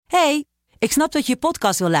Ik snap dat je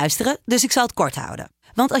podcast wil luisteren, dus ik zal het kort houden.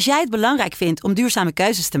 Want als jij het belangrijk vindt om duurzame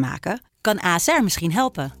keuzes te maken, kan ASR misschien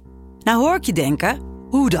helpen. Nou hoor ik je denken,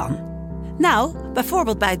 hoe dan? Nou,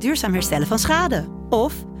 bijvoorbeeld bij het duurzaam herstellen van schade.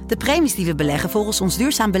 Of de premies die we beleggen volgens ons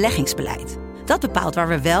duurzaam beleggingsbeleid. Dat bepaalt waar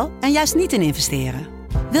we wel en juist niet in investeren.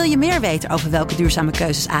 Wil je meer weten over welke duurzame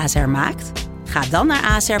keuzes ASR maakt? Ga dan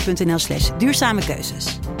naar asr.nl/duurzame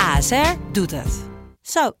keuzes. ASR doet het.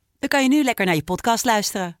 Zo, dan kan je nu lekker naar je podcast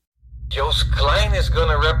luisteren. Joost Klein is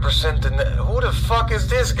gonna represent who the fuck is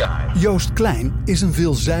this guy? Joost Klein is een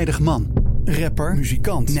veelzijdig man. Rapper,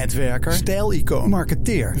 muzikant, netwerker, stijlicoon,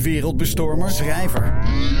 marketeer, wereldbestormer, schrijver.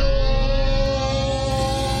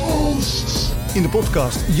 In de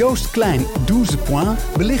podcast Joost Klein 12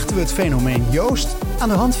 points belichten we het fenomeen Joost aan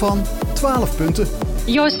de hand van 12 punten.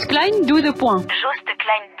 Joost Klein 12 points. Joost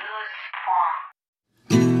Klein 12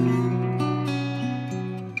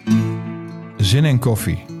 points. Zin in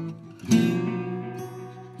koffie.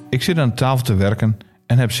 Ik zit aan de tafel te werken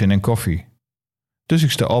en heb zin in koffie. Dus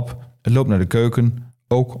ik sta op en loop naar de keuken,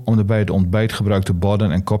 ook om de bij het ontbijt gebruikte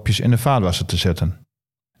borden en kopjes in de vaatwasser te zetten.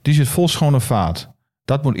 Die zit vol schone vaat.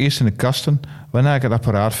 Dat moet eerst in de kasten, waarna ik het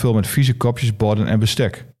apparaat vul met vieze kopjes, borden en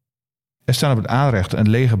bestek. Er staan op het aanrecht een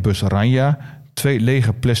lege bus Ranja, 2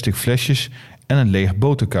 lege plastic flesjes en een leeg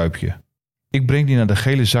boterkuipje. Ik breng die naar de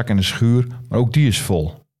gele zak in de schuur, maar ook die is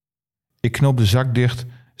vol. Ik knoop de zak dicht,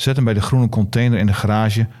 zet hem bij de groene container in de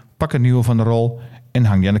garage, pak een nieuwe van de rol en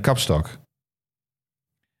hang die aan de kapstok.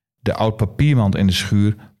 De oud papiermand in de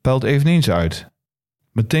schuur puilt eveneens uit.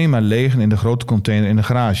 Meteen maar legen in de grote container in de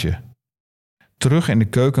garage. Terug in de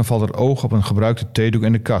keuken valt het oog op een gebruikte theedoek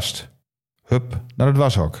in de kast. Hup, naar het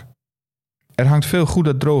washok. Er hangt veel goed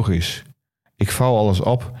dat droog is. Ik vouw alles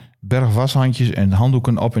op, berg washandjes en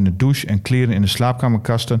handdoeken op in de douche en kleren in de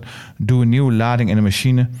slaapkamerkasten, doe een nieuwe lading in de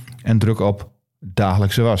machine en druk op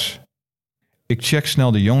dagelijkse was. Ik check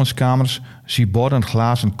snel de jongenskamers, zie borden,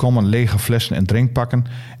 glazen, kommen, lege flessen en drinkpakken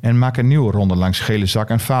en maak een nieuwe ronde langs gele zak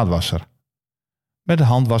en vaatwasser. Met de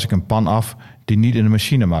hand was ik een pan af die niet in de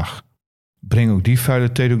machine mag. Breng ook die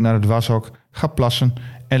vuile theedoek naar het washok, ga plassen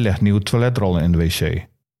en leg nieuwe toiletrollen in de wc.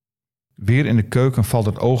 Weer in de keuken valt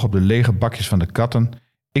het oog op de lege bakjes van de katten.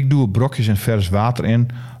 Ik doe er brokjes en vers water in,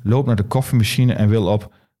 loop naar de koffiemachine en wil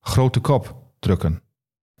op grote kop drukken.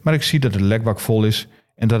 Maar ik zie dat de lekbak vol is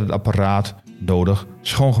en dat het apparaat nodig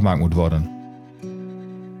schoongemaakt moet worden.